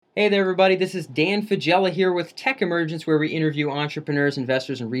Hey there, everybody. This is Dan Fagella here with Tech Emergence, where we interview entrepreneurs,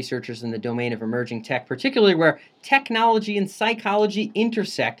 investors, and researchers in the domain of emerging tech, particularly where technology and psychology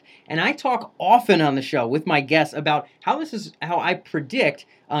intersect. And I talk often on the show with my guests about how I predict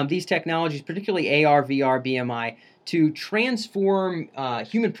these technologies, particularly AR, VR, BMI, to transform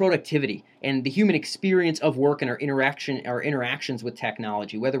human productivity and the human experience of work and our interactions with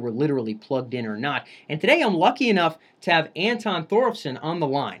technology, whether we're literally plugged in or not. And today I'm lucky enough to have Anton Thoralfsson on the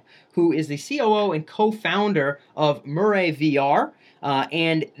line, who is the COO and co-founder of Murray VR.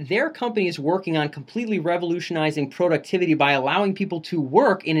 And their company is working on completely revolutionizing productivity by allowing people to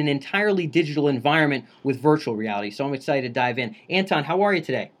work in an entirely digital environment with virtual reality. So I'm excited to dive in. Anton, how are you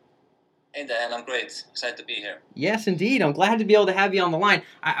today? Hey Dan, I'm great. Excited to be here. Yes, indeed. I'm glad to be able to have you on the line.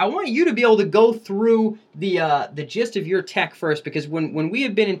 I want you to be able to go through the gist of your tech first, because when we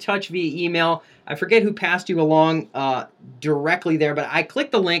have been in touch via email, I forget who passed you along directly there, but I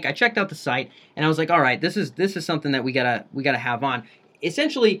clicked the link, I checked out the site, and I was like, all right, this is something that we gotta have on.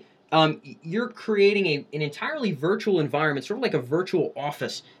 Essentially, you're creating an entirely virtual environment, sort of like a virtual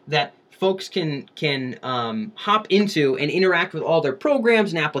office that folks can hop into and interact with all their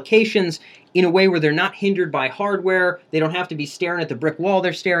programs and applications in a way where they're not hindered by hardware. They don't have to be staring at the brick wall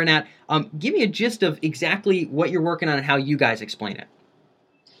they're staring at. Give me a gist of exactly what you're working on and how you guys explain it.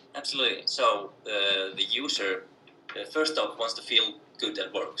 Absolutely. So the user first off wants to feel good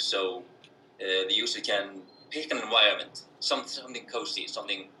at work. So the user can pick an environment, something cozy,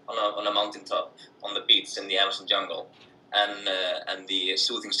 something on a mountaintop, on the beach in the Amazon jungle, and the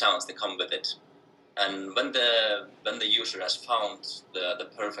soothing sounds that come with it. And when the user has found the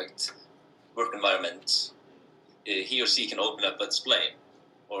perfect work environment, he or she can open up a display,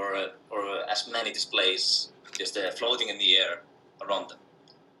 or as many displays just floating in the air around them,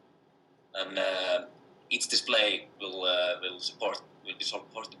 and each display will be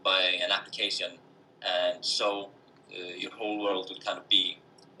supported by an application, and so your whole world will kind of be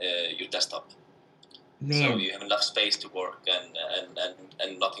your desktop. So Man, you have enough space to work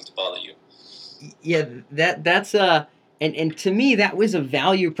and nothing to bother you. yeah, that's and to me that was a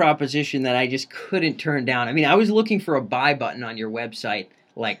value proposition that I just couldn't turn down. I mean, I was looking for a buy button on your website,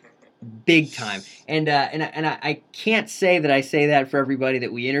 like big time. And I can't say that I say that for everybody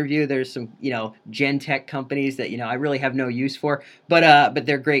that we interview. There's some Gen Tech companies that I really have no use for, but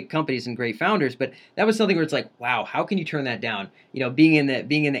they're great companies and great founders. But that was something where it's like, wow, how can you turn that down? Being in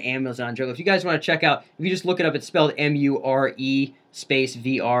the Amazon jungle. If you guys want to check out, if you just look it up, it's spelled Mure space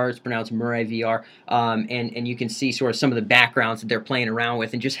VR. It's pronounced Murray VR, and you can see sort of some of the backgrounds that they're playing around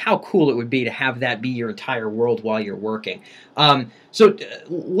with, and just how cool it would be to have that be your entire world while you're working. So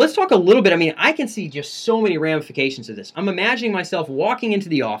let's talk a little bit. I mean, I can see just so many ramifications of this. I'm imagining myself walking into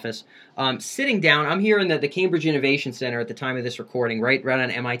the office, sitting down. I'm here in the Cambridge Innovation Center at the time of this recording, right on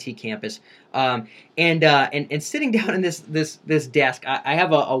MIT campus, and sitting down in this desk. I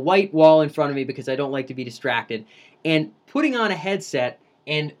have a white wall in front of me because I don't like to be distracted, and putting on a headset,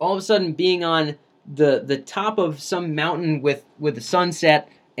 and all of a sudden being on the top of some mountain with the sunset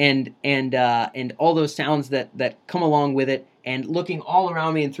and all those sounds that come along with it, and looking all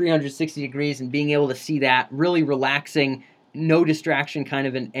around me in 360 degrees and being able to see that really relaxing, no distraction kind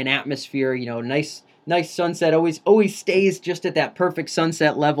of an atmosphere. Nice sunset, always stays just at that perfect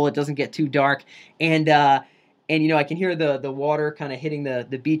sunset level. It doesn't get too dark, and I can hear the water kind of hitting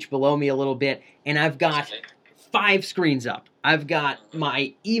the beach below me a little bit, and I've got Exactly. 5 screens up. I've got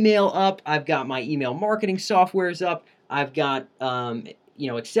my email up. I've got my email marketing softwares up. I've got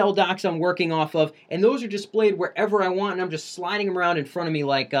Excel docs I'm working off of, and those are displayed wherever I want, and I'm just sliding them around in front of me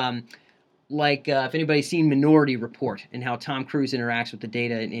like if anybody's seen Minority Report and how Tom Cruise interacts with the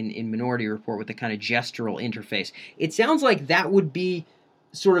data in Minority Report with the kind of gestural interface. It sounds like that would be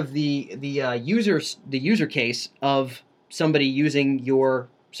sort of the user case of somebody using your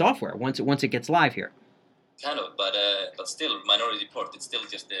software once it gets live here. Kind of, but still, Minority Report. It's still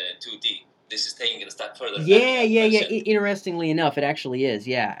just 2D. This is taking it a step further, Yeah, as yeah, I yeah. said. Interestingly enough, it actually is.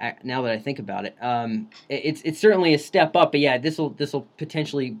 Yeah, now that I think about it, it's certainly a step up. But yeah, this will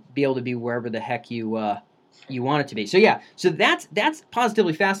potentially be able to be wherever the heck you want it to be. So yeah, so that's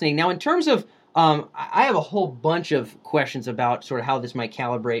positively fascinating. Now, in terms of, I have a whole bunch of questions about sort of how this might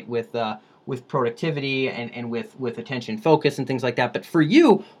calibrate with productivity and with attention focus and things like that. But for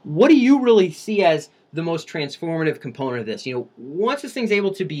you, what do you really see as the most transformative component of this? Once this thing's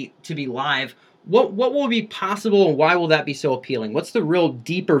able to be live, what will be possible, and why will that be so appealing? What's the real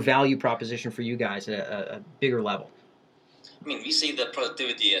deeper value proposition for you guys at a bigger level? I mean, we see the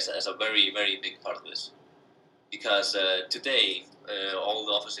productivity as a very, very big part of this, because today all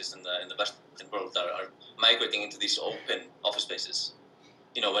the offices in the Western world are migrating into these open office spaces,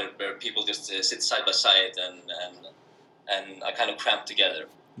 where people just sit side by side and are kind of cramped together.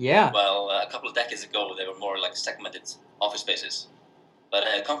 Yeah. Well, a couple of decades ago, they were more like segmented office spaces. But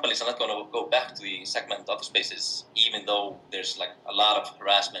companies are not going to go back to the segmented office spaces, even though there's like a lot of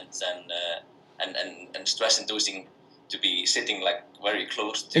harassment and stress-inducing to be sitting like very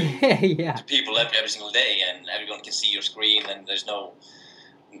close to, Yeah. to people every single day, and everyone can see your screen, and there's no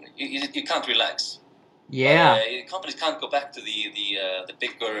you can't relax. Yeah. But, companies can't go back to the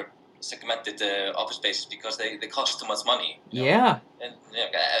bigger segmented office spaces because they cost too much money. Yeah. And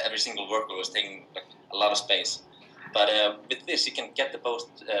every single worker was taking like a lot of space. But with this, you can get the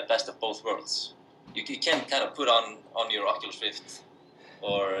best of both worlds. You can kind of put on your Oculus Rift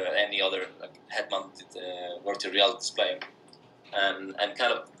or any other like, head-mounted virtual reality display, and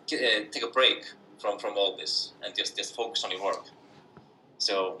kind of take a break from all this and just focus on your work.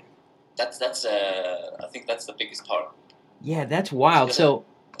 So that's I think that's the biggest part. Yeah, that's wild. Because, So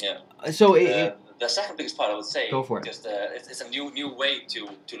yeah. So The second biggest part, I would say, Go for it. just it's a new way to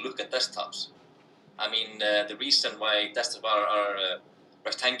look at desktops. I mean, the reason why desktops are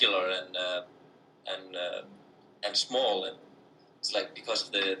rectangular and small, and it's like because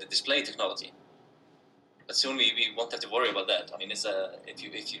of the display technology. But soon we won't have to worry about that. I mean, it's if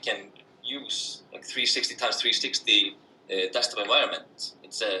you can use like 360 times 360 desktop environment,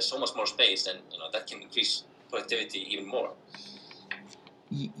 it's so much more space, and that can increase productivity even more.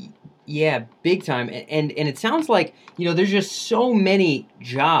 Yeah, big time. And it sounds like, there's just so many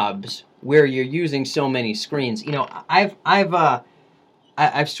jobs where you're using so many screens. I've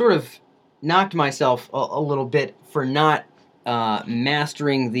sort of knocked myself a little bit for not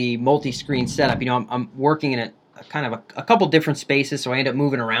mastering the multi-screen setup. I'm working in a kind of a couple different spaces, so I end up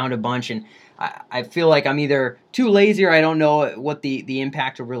moving around a bunch, and I feel like I'm either too lazy or I don't know what the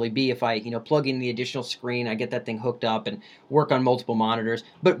impact will really be if I plug in the additional screen, I get that thing hooked up and work on multiple monitors.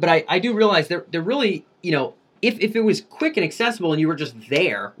 But I do realize they're really, if it was quick and accessible and you were just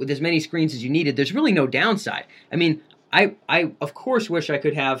there with as many screens as you needed, there's really no downside. I mean, I of course wish I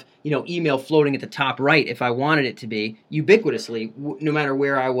could have email floating at the top right if I wanted it to be ubiquitously, no matter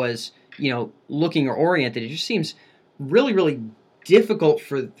where I was looking or oriented. It just seems really, really difficult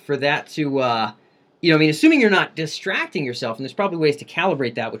for that to assuming you're not distracting yourself, and there's probably ways to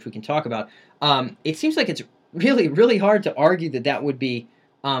calibrate that, which we can talk about. It seems like it's really, really hard to argue that would be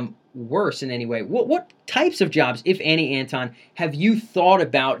worse in any way. What types of jobs, if any, Anton, have you thought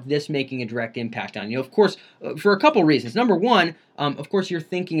about this making a direct impact on? Of course, for a couple reasons. Number one, of course, you're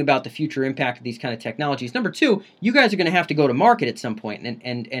thinking about the future impact of these kind of technologies. Number two, you guys are going to have to go to market at some point,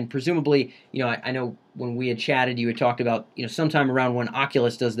 and presumably, I know when we had chatted, you had talked about sometime around when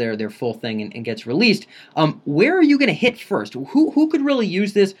Oculus does their full thing and gets released. Where are you going to hit first? Who could really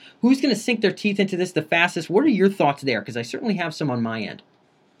use this? Who's going to sink their teeth into this the fastest? What are your thoughts there? Because I certainly have some on my end.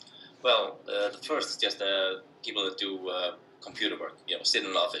 Well, the first is just people that do computer work, sit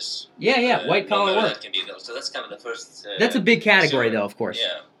in an office. Yeah, white collar work. That can be so that's kind of the first. That's a big category, though, of course.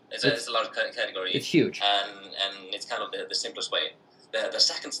 Yeah, it's a large category. It's huge, and it's kind of the simplest way. The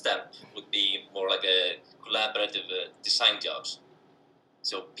second step would be more like a collaborative design jobs.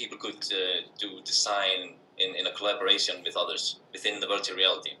 So people could do design in a collaboration with others within the virtual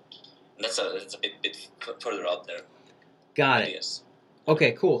reality, and that's a bit further out there. Got it. Yes.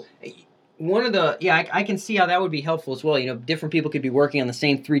 Okay, cool. One of I can see how that would be helpful as well. Different people could be working on the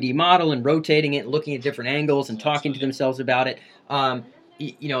same 3D model and rotating it, looking at different angles and talking to themselves about it.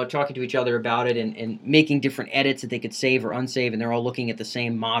 Talking to each other about it and making different edits that they could save or unsave, and they're all looking at the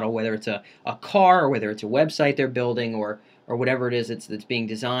same model, whether it's a car or whether it's a website they're building or whatever it is that's being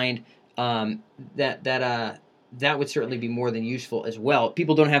designed. That would certainly be more than useful as well.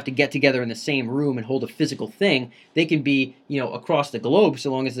 People don't have to get together in the same room and hold a physical thing. They can be, across the globe,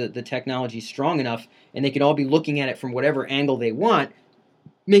 so long as the technology is strong enough, and they can all be looking at it from whatever angle they want,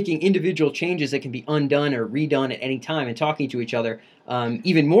 making individual changes that can be undone or redone at any time and talking to each other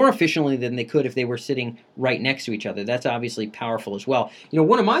even more efficiently than they could if they were sitting right next to each other. That's obviously powerful as well.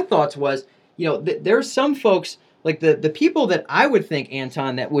 One of my thoughts was, there are some folks, like the people that I would think,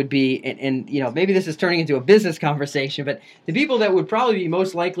 Anton, that would be, and maybe this is turning into a business conversation, but the people that would probably be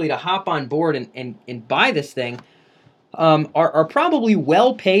most likely to hop on board and buy this thing are probably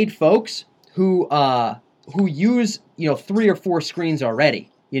well-paid folks who use 3 or 4 screens already.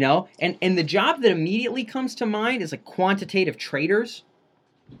 And the job that immediately comes to mind is like quantitative traders.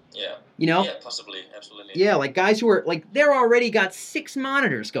 Yeah. Yeah, possibly, absolutely. Yeah, like guys who are they're already got 6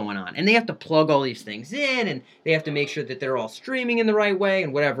 monitors going on, and they have to plug all these things in, and they have to make sure that they're all streaming in the right way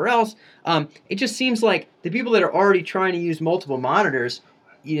and whatever else. It just seems like the people that are already trying to use multiple monitors,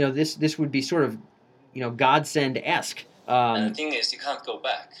 this would be sort of, godsend-esque And the thing is, you can't go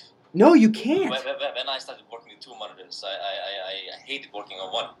back. No, you can't. When I started working with 2 monitors, I hated working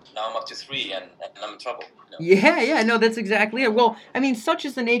on one. Now I'm up to 3, and I'm in trouble. Yeah, no, that's exactly it. Well, I mean, such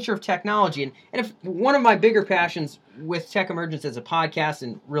is the nature of technology. And if one of my bigger passions with Tech Emergence as a podcast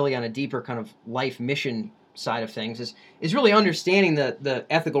and really on a deeper kind of life mission side of things is really understanding the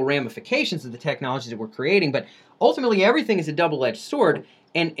ethical ramifications of the technologies that we're creating. But ultimately, everything is a double-edged sword.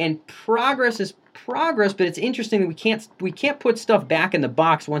 And progress is progress, but it's interesting that we can't put stuff back in the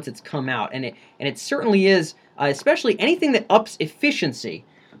box once it's come out, and it certainly is, especially anything that ups efficiency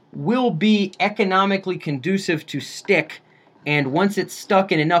will be economically conducive to stick. And once it's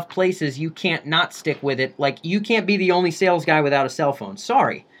stuck in enough places, you can't not stick with it. Like, you can't be the only sales guy without a cell phone.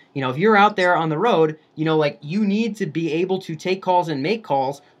 Sorry. If you're out there on the road, you need to be able to take calls and make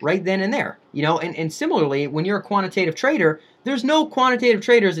calls right then and there. And similarly, when you're a quantitative trader, there's no quantitative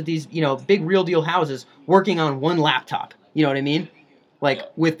traders at these, big real deal houses working on one laptop. You know what I mean? Like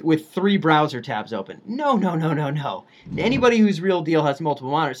with 3 browser tabs open. No. Anybody who's real deal has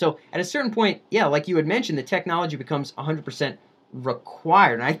multiple monitors. So at a certain point, yeah, like you had mentioned, the technology becomes 100%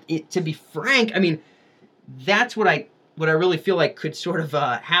 required. And to be frank, I mean, that's what I really feel like could sort of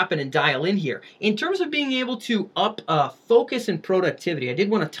happen and dial in here. In terms of being able to up focus and productivity, I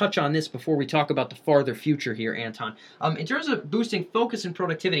did want to touch on this before we talk about the farther future here, Anton. In terms of boosting focus and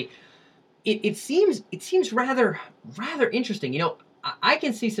productivity, it seems rather interesting. I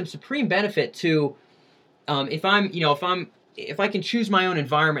can see some supreme benefit to if I can choose my own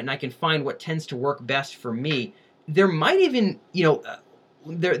environment and I can find what tends to work best for me. There might even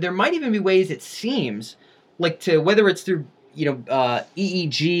there might even be ways, it seems, like, to whether it's through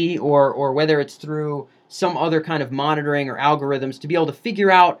EEG or whether it's through some other kind of monitoring or algorithms, to be able to figure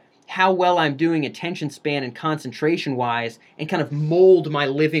out how well I'm doing attention span and concentration wise, and kind of mold my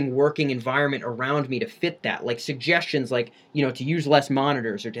living, working environment around me to fit that. Like suggestions like, to use less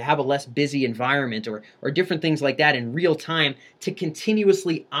monitors or to have a less busy environment or different things like that in real time to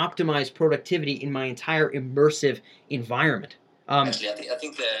continuously optimize productivity in my entire immersive environment. Actually, I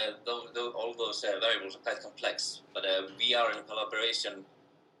think all those variables are quite complex, but we are in collaboration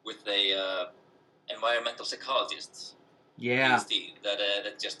with a environmental psychologist. Yeah. PhD,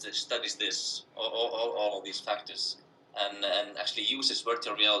 that just studies this all of these factors, and actually uses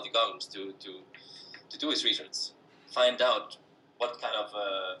virtual reality goggles to do his research, find out what kind of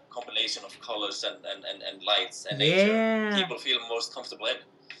combination of colors and lights and nature people feel most comfortable in.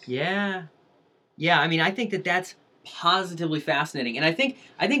 Yeah. I mean, I think that's positively fascinating, and I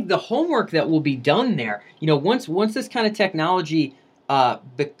think the homework that will be done there, once this kind of technology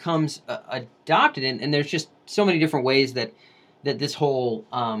becomes adopted, and there's just so many different ways that this whole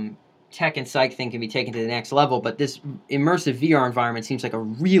tech and psych thing can be taken to the next level, but this immersive VR environment seems like a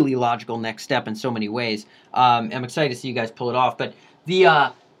really logical next step in so many ways. I'm excited to see you guys pull it off, but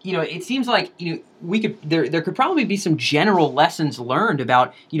the it seems like there could probably be some general lessons learned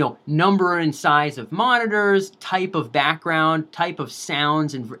about number and size of monitors, type of background, type of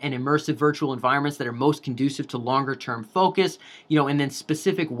sounds, and immersive virtual environments that are most conducive to longer term focus, and then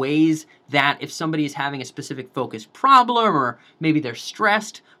specific ways that if somebody is having a specific focus problem or maybe they're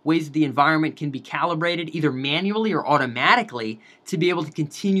stressed, ways that the environment can be calibrated either manually or automatically to be able to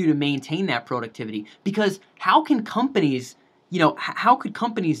continue to maintain that productivity. Because how could companies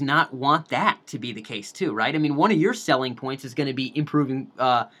not want that to be the case too, right? I mean, one of your selling points is going to be improving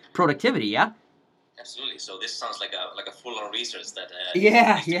productivity, yeah? Absolutely. So this sounds like a full-on research that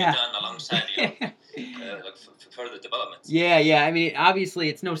needs to be done alongside further developments. Yeah. I mean, obviously,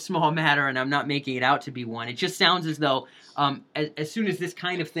 it's no small matter, and I'm not making it out to be one. It just sounds as though as soon as this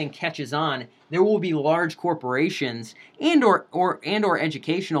kind of thing catches on, there will be large corporations and or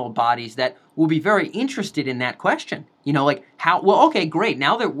educational bodies that will be very interested in that question. Like how? Well, okay, great.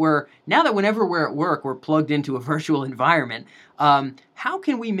 Now that whenever we're at work, we're plugged into a virtual environment. How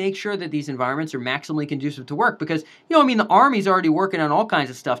can we make sure that these environments are maximally conducive to work? Because the Army's already working on all kinds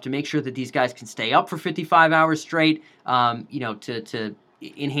of stuff to make sure that these guys can stay up for 55 hours straight. To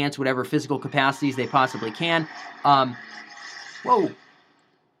enhance whatever physical capacities they possibly can. Whoa.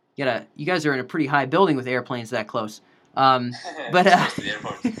 You guys are in a pretty high building with airplanes that close. But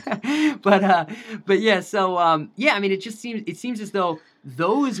yeah, so I mean, it seems as though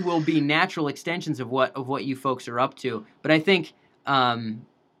those will be natural extensions of what you folks are up to. But I think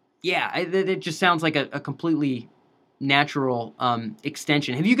it just sounds like a completely natural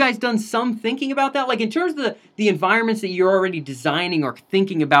extension. Have you guys done some thinking about that? Like in terms of the environments that you're already designing or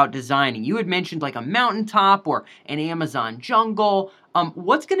thinking about designing, you had mentioned like a mountaintop or an Amazon jungle.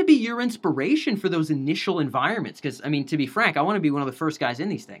 What's going to be your inspiration for those initial environments? Because, I mean, to be frank, I want to be one of the first guys in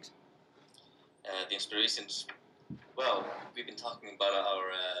these things. The inspirations, Well, we've been talking about our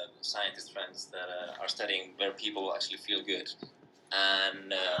scientist friends that are studying where people actually feel good,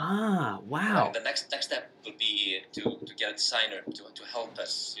 and wow. the next step would be to get a designer to help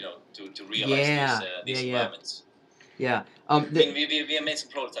us, to realize Yeah, these yeah. environments. Yeah. I mean, we have made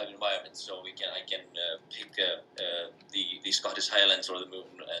some prototype environments, so I can pick the Scottish Highlands or the moon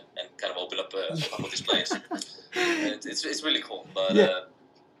and kind of open up a couple of displays. It's really cool, but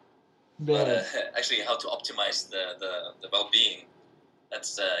actually, how to optimize the well-being,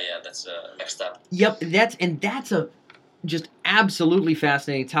 that's next step. Yep, that's a just absolutely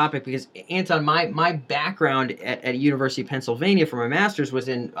fascinating topic because Anton, my background at University of Pennsylvania for my master's was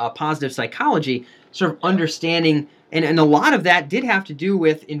in positive psychology, sort of understanding, and a lot of that did have to do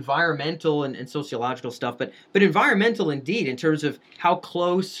with environmental and sociological stuff, but environmental indeed in terms of how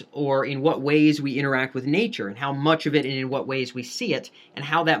close or in what ways we interact with nature and how much of it and in what ways we see it and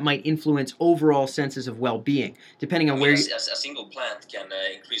how that might influence overall senses of well-being, depending on where a single plant can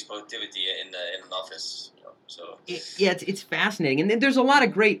increase productivity in an office. So it's fascinating, and there's a lot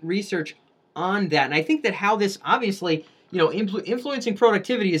of great research on that, and I think that how this obviously influencing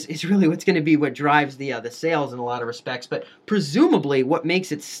productivity is really what's going to be what drives the sales in a lot of respects, but presumably what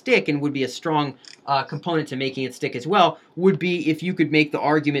makes it stick and would be a strong component to making it stick as well would be if you could make the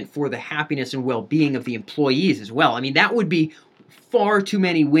argument for the happiness and well-being of the employees as well. I mean, that would be far too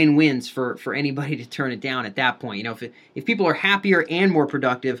many win-wins for anybody to turn it down at that point. If people are happier and more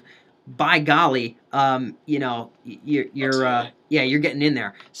productive, by golly, you're getting in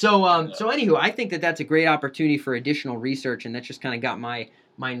there. So anywho, I think that that's a great opportunity for additional research, and that's just kind of got my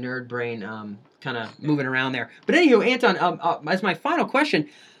nerd brain kind of moving around there. But anywho, Anton, as my final question,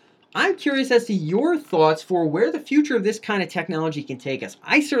 I'm curious as to your thoughts for where the future of this kind of technology can take us.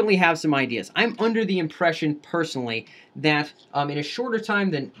 I certainly have some ideas. I'm under the impression personally that in a shorter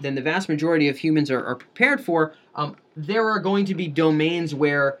time than the vast majority of humans are prepared for, there are going to be domains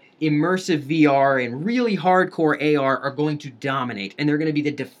where immersive VR and really hardcore AR are going to dominate, and they're going to be the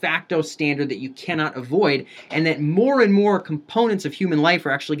de facto standard that you cannot avoid, and that more and more components of human life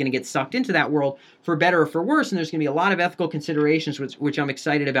are actually going to get sucked into that world, for better or for worse, and there's going to be a lot of ethical considerations which I'm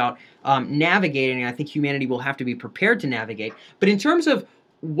excited about navigating, and I think humanity will have to be prepared to navigate. But in terms of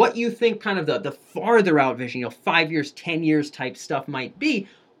what you think kind of the farther out vision, 5 years, 10 years type stuff might be,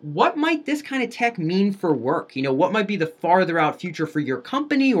 what might this kind of tech mean for work? What might be the farther out future for your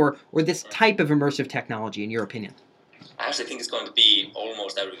company or this type of immersive technology, in your opinion? I actually think it's going to be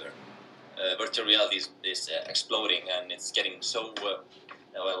almost everywhere. Virtual reality is exploding, and it's getting so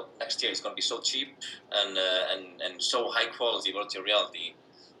next year it's going to be so cheap and so high quality virtual reality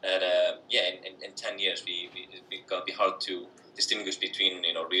that in 10 years it's going to be hard to distinguish between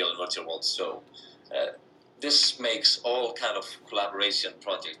real and virtual worlds. So this makes all kind of collaboration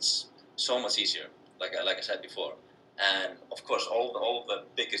projects so much easier, like I said before. And of course, all the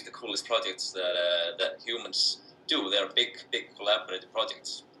biggest, the coolest projects that humans do, they are big collaborative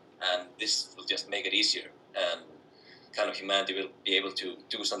projects, and this will just make it easier. And kind of humanity will be able to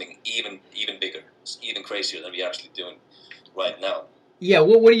do something even bigger, even crazier than we are actually doing right now. Yeah,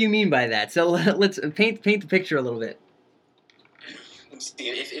 what do you mean by that? So let's paint the picture a little bit. See,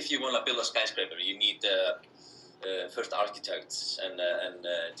 if you want to build a skyscraper, you need first architects and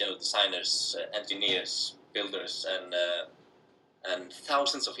general designers, engineers, builders, and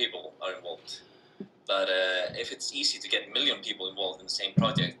thousands of people are involved. But if it's easy to get a million people involved in the same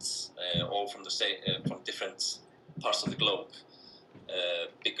projects, all from from different parts of the globe,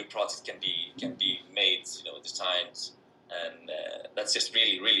 bigger projects can be made, designed, and that's just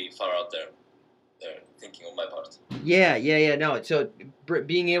really far out there. Thinking on my part. Yeah. No, so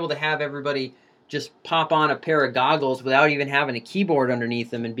being able to have everybody just pop on a pair of goggles without even having a keyboard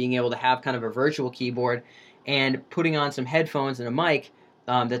underneath them, and being able to have kind of a virtual keyboard and putting on some headphones and a mic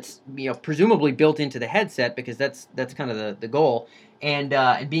that's presumably built into the headset, because that's kind of the goal,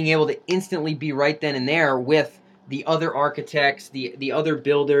 and being able to instantly be right then and there with the other architects, the other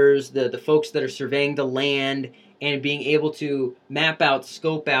builders, the folks that are surveying the land, and being able to map out,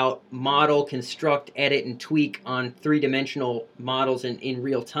 scope out, model, construct, edit, and tweak on three-dimensional models in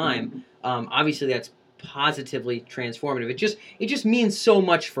real time. Obviously, that's positively transformative. It just means so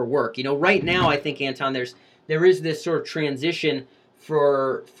much for work. Right now, I think, Anton, there is this sort of transition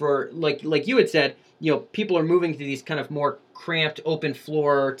for like you had said, people are moving to these kind of more cramped, open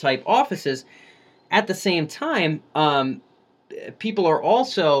floor type offices. At the same time, people are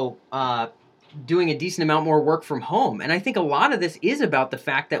also doing a decent amount more work from home. And I think a lot of this is about the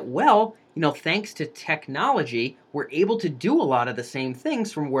fact that, thanks to technology, we're able to do a lot of the same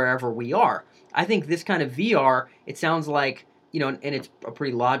things from wherever we are. I think this kind of VR, it sounds like, and it's a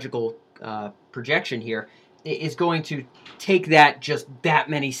pretty logical projection here, is going to take that just that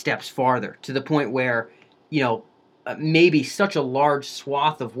many steps farther, to the point where, maybe such a large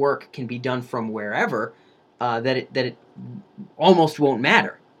swath of work can be done from wherever, that it almost won't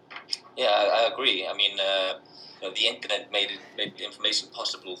matter. Yeah, I agree. I mean, the internet made information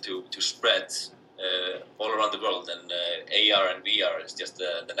possible to spread all around the world, and AR and VR is just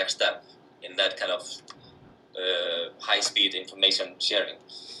the next step in that kind of high-speed information sharing.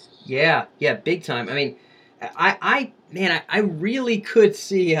 Yeah, big time. I mean, I really could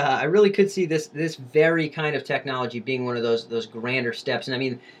see this very kind of technology being one of those grander steps. And I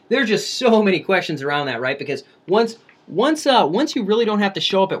mean, there's just so many questions around that, right? Because once you really don't have to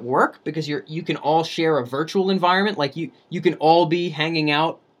show up at work, because you can all share a virtual environment, like you can all be hanging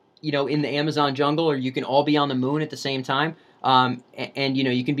out, in the Amazon jungle, or you can all be on the moon at the same time. And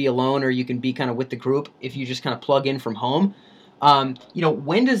you can be alone, or you can be kind of with the group if you just kind of plug in from home.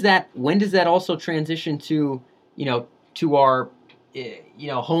 When does that also transition to our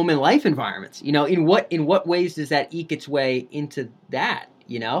home and life environments? In what ways does that eke its way into that?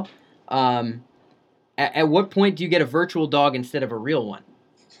 At what point do you get a virtual dog instead of a real one?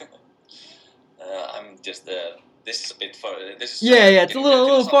 I'm just this is a bit far. This is it's a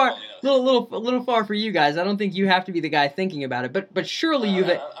little far, little far for you guys. I don't think you have to be the guy thinking about it, but surely you've.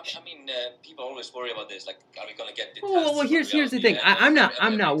 I mean, people always worry about this. Like, are we gonna get the? Well, here's the thing. I'm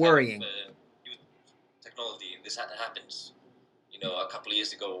not worrying. New technology. This happens. A couple of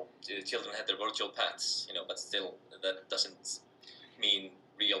years ago, children had their virtual pets. But still, that doesn't mean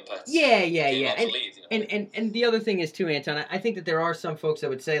real pets. Yeah. And the other thing is too, Anton. I think that there are some folks that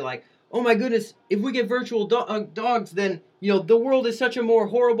would say, like, oh my goodness, if we get virtual dogs, then the world is such a more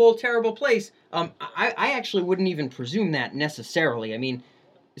horrible, terrible place. I actually wouldn't even presume that necessarily. I mean,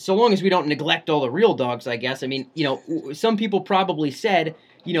 so long as we don't neglect all the real dogs, I guess. I mean, some people probably said,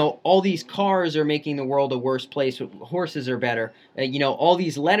 all these cars are making the world a worse place. Horses are better. All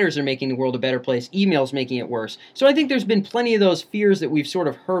these letters are making the world a better place. Emails making it worse. So I think there's been plenty of those fears that we've sort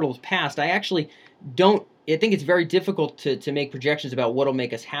of hurdled past. I think it's very difficult to make projections about what'll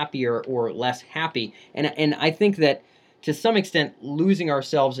make us happier or less happy. And I think that to some extent, losing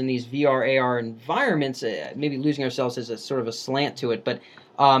ourselves in these VR, AR environments, maybe losing ourselves as a sort of a slant to it, but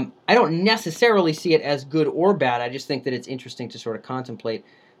I don't necessarily see it as good or bad. I just think that it's interesting to sort of contemplate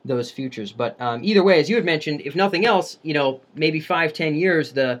those futures. But either way, as you had mentioned, if nothing else, maybe 5-10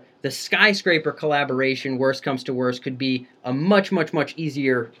 years, the skyscraper collaboration, worst comes to worst, could be a much, much, much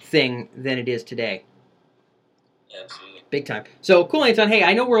easier thing than it is today. Yeah, absolutely. Big time. So, cool, Anton. Hey,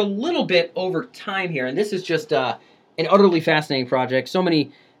 I know we're a little bit over time here, and this is just an utterly fascinating project. So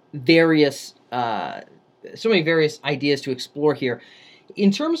many various ideas to explore here. In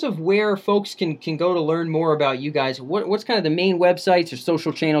terms of where folks can go to learn more about you guys, what's kind of the main websites or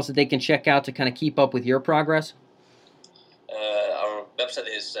social channels that they can check out to kind of keep up with your progress? Our website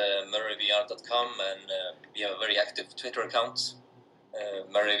is murrayvr.com, and we have a very active Twitter account,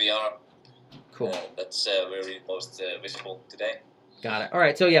 murrayvr. Cool. That's where we're most visible today. Got it. All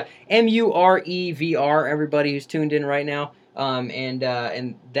right. So yeah, MUREVR. Everybody who's tuned in right now, and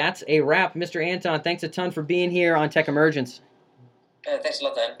that's a wrap. Mr. Anton, thanks a ton for being here on Tech Emergence. Thanks a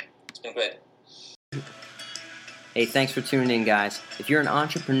lot, Dan. It's been great. Hey, thanks for tuning in, guys. If you're an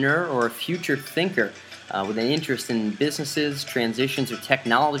entrepreneur or a future thinker with an interest in businesses, transitions, or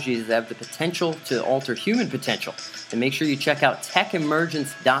technologies that have the potential to alter human potential, then make sure you check out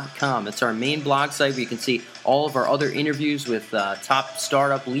techemergence.com. It's our main blog site where you can see all of our other interviews with top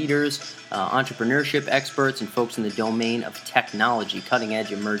startup leaders, entrepreneurship experts, and folks in the domain of technology,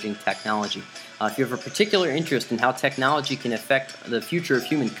 cutting-edge emerging technology. If you have a particular interest in how technology can affect the future of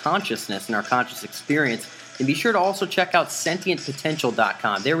human consciousness and our conscious experience, then be sure to also check out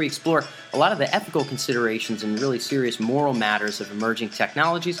sentientpotential.com. There we explore a lot of the ethical considerations and really serious moral matters of emerging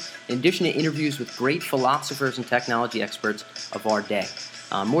technologies, in addition to interviews with great philosophers and technology experts of our day.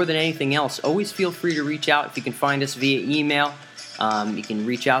 More than anything else, always feel free to reach out if you can find us via email. You can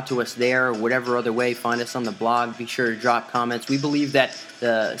reach out to us there or whatever other way. Find us on the blog. Be sure to drop comments. We believe that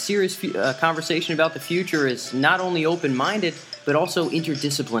the serious conversation about the future is not only open-minded, but also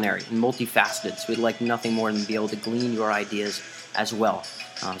interdisciplinary and multifaceted. So we'd like nothing more than to be able to glean your ideas as well.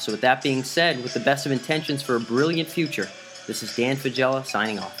 So with that being said, with the best of intentions for a brilliant future, this is Dan Faggella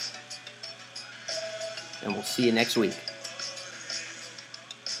signing off. And we'll see you next week.